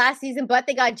as last season, but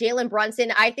they got Jalen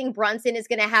Brunson. I think Brunson is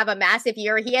going to have a massive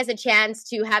year. He has a chance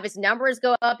to have his numbers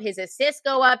go up, his assists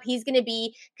go up. He's going to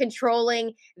be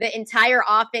controlling the entire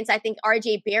offense. I think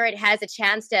RJ Barrett has a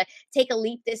chance to take a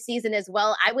leap this season as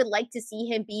well. I would like to see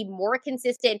him be more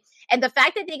consistent. And the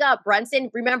fact that they got Brunson,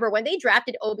 remember when they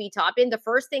drafted Obi Toppin, the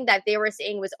first thing that they were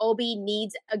saying was Obi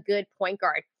needs a good point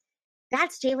guard.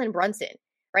 That's Jalen Brunson,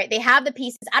 right? They have the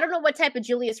pieces. I don't know what type of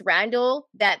Julius Randle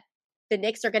that the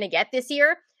Knicks are going to get this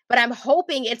year, but I'm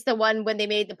hoping it's the one when they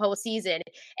made the postseason.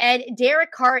 And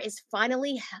Derek Carr is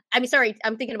finally, I'm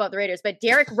thinking about the Raiders, but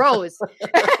Derrick Rose.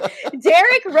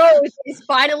 Derrick Rose is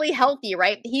finally healthy,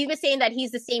 right? He was saying that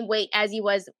he's the same weight as he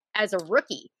was as a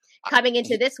rookie coming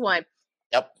into this one.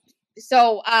 Yep.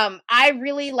 So I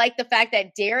really like the fact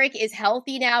that Derek is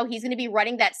healthy now. He's going to be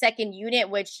running that second unit,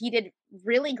 which he did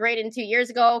really great in 2 years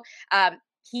ago.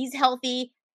 He's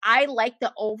healthy. I like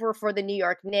the over for the New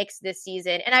York Knicks this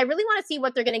season. And I really want to see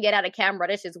what they're going to get out of Cam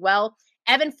Reddish as well.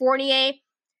 Evan Fournier,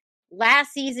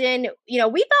 last season, we thought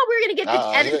we were going to get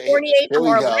the Evan Fournier from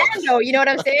Orlando. You know what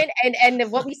I'm saying?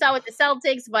 And what we saw with the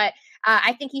Celtics. But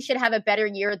I think he should have a better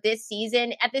year this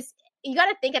season. You got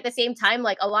to think at the same time,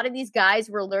 like a lot of these guys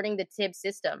were learning the Tibbs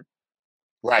system,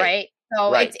 right?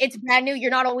 So it's brand new.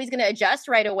 You're not always going to adjust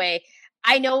right away.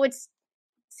 I know it's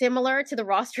similar to the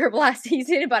roster of last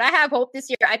season, but I have hope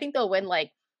this year. I think they'll win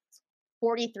like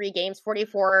 43 games,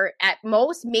 44 at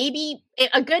most. Maybe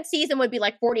a good season would be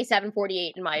like 47,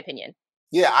 48 in my opinion.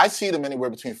 Yeah, I see them anywhere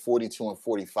between 42 and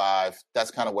 45.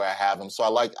 That's kind of where I have them. So I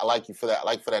like you for that. I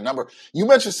like for that number. You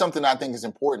mentioned something I think is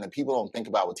important that people don't think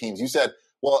about with teams. You said,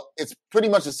 well, it's pretty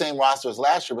much the same roster as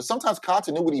last year, but sometimes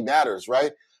continuity matters,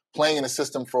 right? Playing in a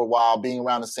system for a while, being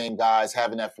around the same guys,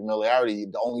 having that familiarity.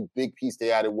 The only big piece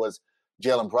they added was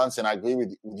Jalen Brunson. I agree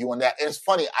with you on that. And it's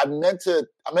funny. I meant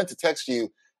to text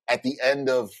you at the end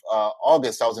of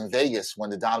August. I was in Vegas when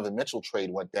the Donovan Mitchell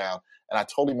trade went down, and I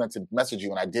totally meant to message you,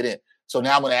 and I didn't. So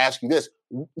now I'm going to ask you this.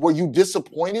 Were you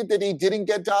disappointed that they didn't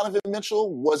get Donovan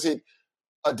Mitchell? Was it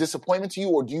a disappointment to you,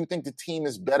 or do you think the team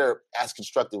is better as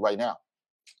constructed right now?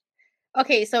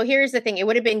 Okay, so here's the thing. It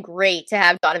would have been great to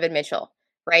have Donovan Mitchell,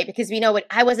 right? Because we know what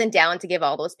I wasn't down to give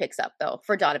all those picks up, though,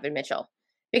 for Donovan Mitchell.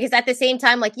 Because at the same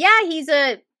time, like, yeah, he's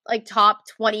a top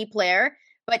 20 player,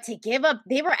 but to give up,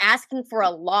 they were asking for a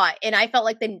lot. And I felt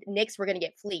like the Knicks were going to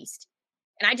get fleeced.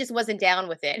 And I just wasn't down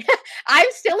with it. I'm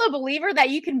still a believer that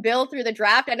you can build through the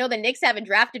draft. I know the Knicks haven't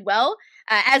drafted well.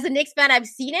 As a Knicks fan, I've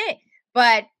seen it,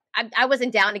 but I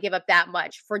wasn't down to give up that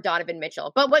much for Donovan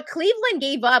Mitchell. But what Cleveland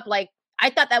gave up, like, I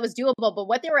thought that was doable. But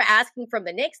what they were asking from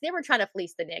the Knicks, they were trying to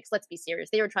fleece the Knicks. Let's be serious.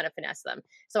 They were trying to finesse them.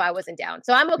 So I wasn't down.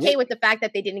 So I'm okay with the fact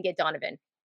that they didn't get Donovan.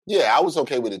 Yeah, I was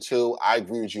okay with it too. I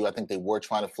agree with you. I think they were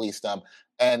trying to fleece them.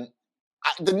 And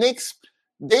the Knicks,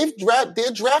 their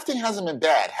drafting hasn't been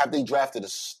bad. Have they drafted a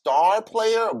star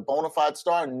player, a bona fide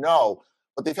star? No,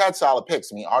 but they've had solid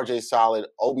picks. I mean, RJ's solid.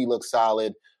 Obi looks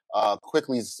solid.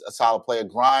 Quickly's a solid player.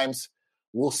 Grimes,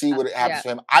 we'll see what happens for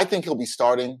him. I think he'll be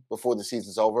starting before the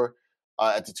season's over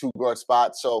at the 2 guard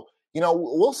spot. So,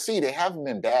 we'll see. They haven't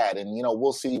been bad, and,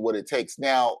 we'll see what it takes.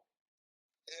 Now,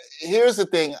 here's the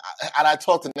thing, and I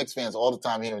talk to Knicks fans all the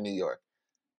time here in New York.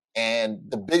 And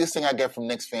the biggest thing I get from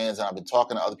Knicks fans, and I've been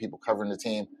talking to other people covering the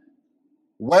team,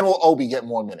 when will Obi get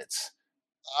more minutes?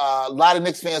 A lot of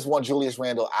Knicks fans want Julius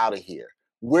Randle out of here.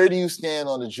 Where do you stand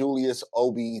on the Julius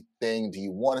Obi thing? Do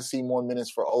you want to see more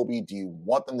minutes for Obi? Do you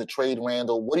want them to trade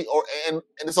Randle? And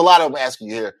it's a lot of them asking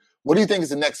you here. What do you think is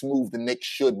the next move the Knicks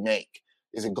should make?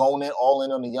 Is it going all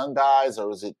in on the young guys, or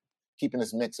is it keeping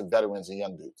this mix of veterans and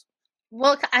young dudes?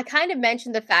 Well, I kind of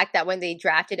mentioned the fact that when they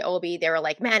drafted Obi, they were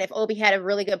like, man, if Obi had a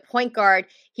really good point guard,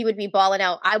 he would be balling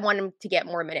out. I want him to get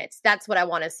more minutes. That's what I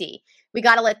want to see. We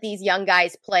got to let these young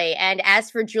guys play. And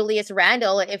as for Julius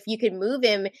Randle, if you could move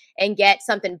him and get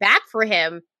something back for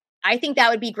him, I think that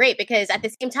would be great, because at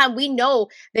the same time, we know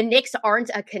the Knicks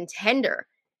aren't a contender,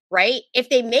 right? If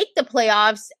they make the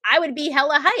playoffs, I would be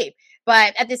hella hype.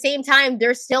 But at the same time,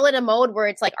 they're still in a mode where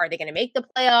it's like, are they going to make the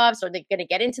playoffs? Are they going to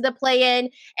get into the play-in?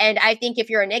 And I think if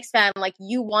you're a Knicks fan, like,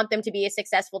 you want them to be a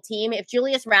successful team. If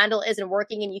Julius Randle isn't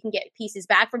working and you can get pieces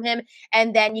back from him,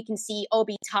 and then you can see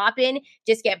Obi Toppin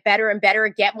just get better and better,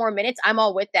 get more minutes, I'm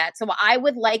all with that. So I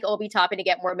would like Obi Toppin to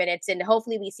get more minutes, and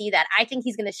hopefully we see that. I think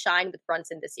he's going to shine with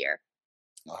Brunson this year.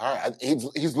 All right.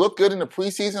 He's looked good in the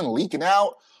preseason, leaking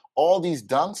out all these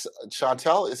dunks.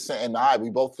 Shantelle is saying,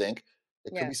 we both think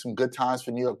it could be some good times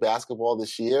for New York basketball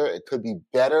this year. It could be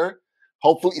better.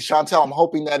 Hopefully, Shantelle, I'm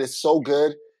hoping that it's so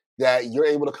good that you're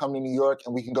able to come to New York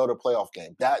and we can go to a playoff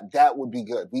game. That would be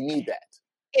good. We need that.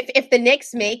 If the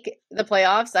Knicks make the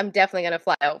playoffs, I'm definitely going to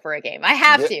fly out for a game. I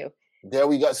have to. There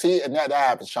we go. See, and that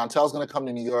happens. Chantelle's going to come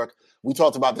to New York. We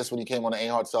talked about this when he came on the Ain't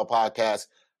Hard to Sell podcast.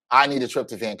 I need a trip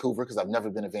to Vancouver because I've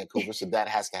never been to Vancouver, so that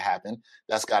has to happen.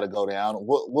 That's got to go down.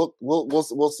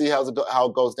 We'll see how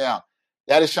it goes down.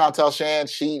 That is Shantelle Shand.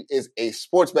 She is a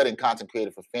sports betting content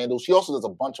creator for FanDuel. She also does a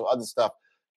bunch of other stuff,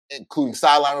 including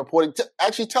sideline reporting.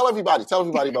 Actually, tell everybody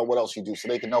about what else you do so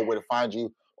they can know where to find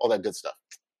you, all that good stuff.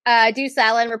 Do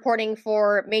sideline reporting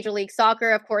for Major League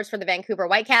Soccer, of course, for the Vancouver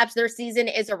Whitecaps. Their season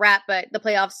is a wrap, but the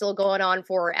playoffs still going on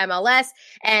for MLS.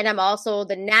 And I'm also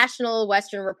the national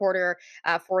Western reporter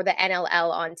for the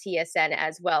NLL on TSN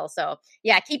as well. So,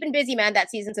 yeah, keeping busy, man. That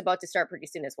season's about to start pretty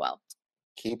soon as well.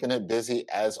 Keeping it busy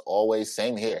as always.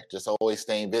 Same here. Just always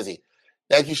staying busy.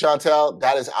 Thank you, Shantelle.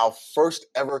 That is our first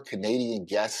ever Canadian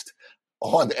guest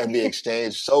on the NBA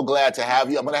Exchange. So glad to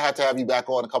have you. I'm going to have you back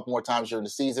on a couple more times during the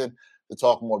season to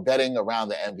talk more betting around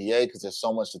the NBA because there's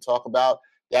so much to talk about.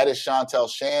 That is Shantelle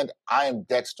Shand. I am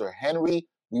Dexter Henry.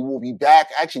 We will be back.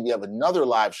 Actually, we have another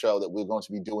live show that we're going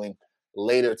to be doing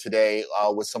later today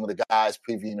with some of the guys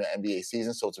previewing the NBA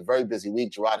season. So it's a very busy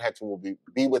week. Gerard Hector will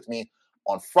be with me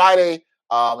on Friday.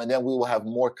 And then we will have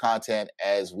more content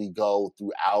as we go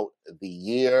throughout the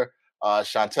year.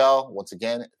 Shantelle, once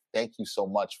again, thank you so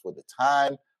much for the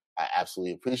time. I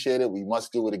absolutely appreciate it. We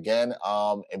must do it again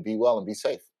and be well and be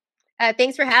safe.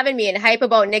 Thanks for having me and hype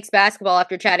about Knicks basketball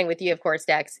after chatting with you, of course,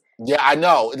 Dex. Yeah, I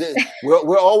know.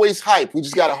 We're always hyped. We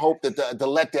just gotta hope that the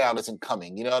letdown isn't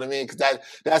coming. You know what I mean? Because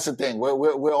that's the thing.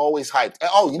 We're always hyped.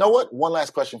 Oh, you know what? One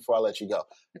last question before I let you go.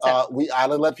 I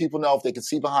let people know if they can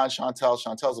see behind Shantelle.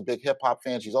 Chantelle's a big hip hop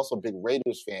fan. She's also a big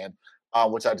Raiders fan,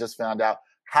 which I just found out.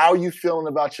 How are you feeling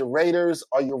about your Raiders?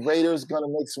 Are your Raiders gonna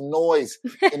make some noise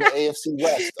in the AFC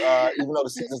West, even though the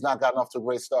season's not gotten off to a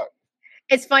great start?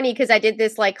 It's funny because I did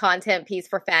this like content piece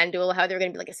for FanDuel, how they're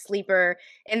going to be like a sleeper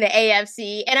in the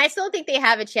AFC. And I still think they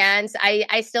have a chance.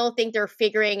 I still think they're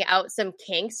figuring out some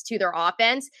kinks to their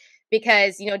offense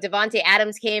because, Devontae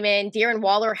Adams came in. Darren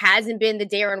Waller hasn't been the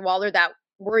Darren Waller that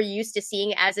we're used to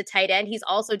seeing as a tight end. He's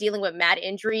also dealing with mad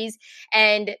injuries,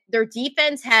 and their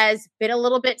defense has been a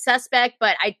little bit suspect,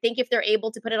 but I think if they're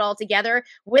able to put it all together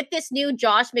with this new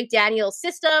Josh McDaniels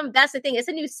system, that's the thing. It's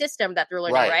a new system that they're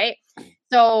learning, right?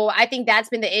 So I think that's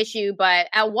been the issue. But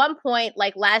at one point,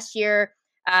 like last year,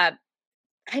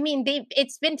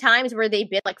 it's been times where they've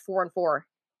been like 4-4,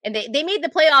 and they made the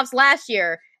playoffs last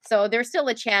year. So there's still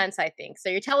a chance, I think. So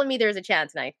you're telling me there's a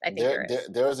chance, and I think there is.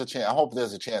 There is a chance. I hope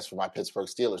there's a chance for my Pittsburgh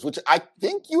Steelers, which I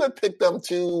think you had picked them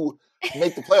to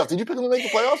make the playoffs. Did you pick them to make the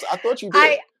playoffs? I thought you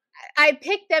did. I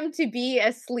picked them to be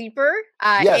a sleeper.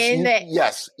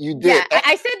 Yes, you did. Yeah,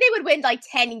 I said they would win like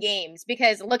 10 games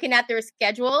because looking at their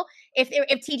schedule, if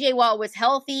TJ Watt was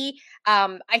healthy,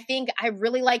 I think I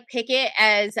really like Pickett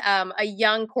as a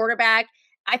young quarterback.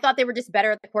 I thought they were just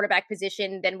better at the quarterback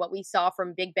position than what we saw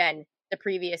from Big Ben the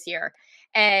previous year.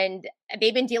 And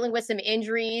they've been dealing with some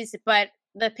injuries, but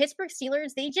the Pittsburgh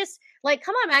Steelers, they just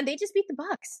come on, man, they just beat the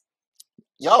Bucks.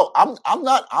 Yo, I'm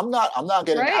not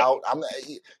getting out.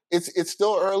 It's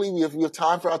still early. We have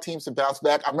time for our teams to bounce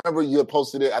back. I remember you had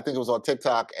posted it. I think it was on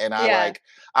TikTok, and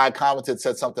I commented,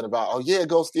 said something about, "Oh yeah,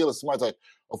 go Steelers." Somebody's like,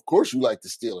 "Of course you like the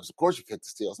Steelers. Of course you picked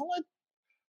the Steelers." I'm like,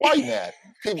 "Why are you mad?"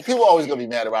 People are always gonna be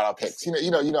mad about our picks.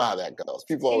 You know how that goes.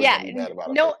 People are always gonna be mad about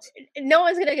our picks. No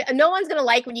one's gonna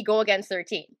like when you go against their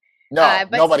team. No,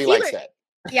 but nobody likes that.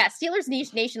 Yeah, Steelers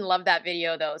Nation loved that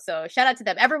video though, so shout out to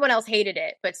them. Everyone else hated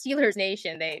it, but Steelers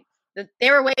Nation, they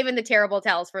were waving the terrible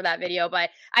towels for that video.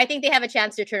 But I think they have a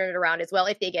chance to turn it around as well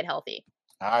if they get healthy.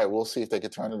 All right, we'll see if they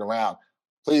can turn it around.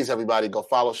 Please, everybody, go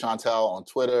follow Shantelle on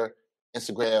Twitter,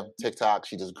 Instagram, TikTok.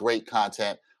 She does great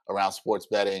content around sports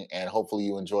betting, and hopefully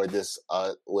you enjoyed this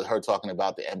with her talking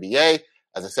about the NBA.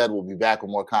 As I said, we'll be back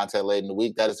with more content later in the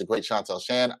week. That is the great Shantelle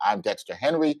Shan. I'm Dexter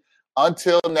Henry.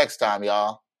 Until next time,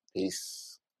 y'all. Peace.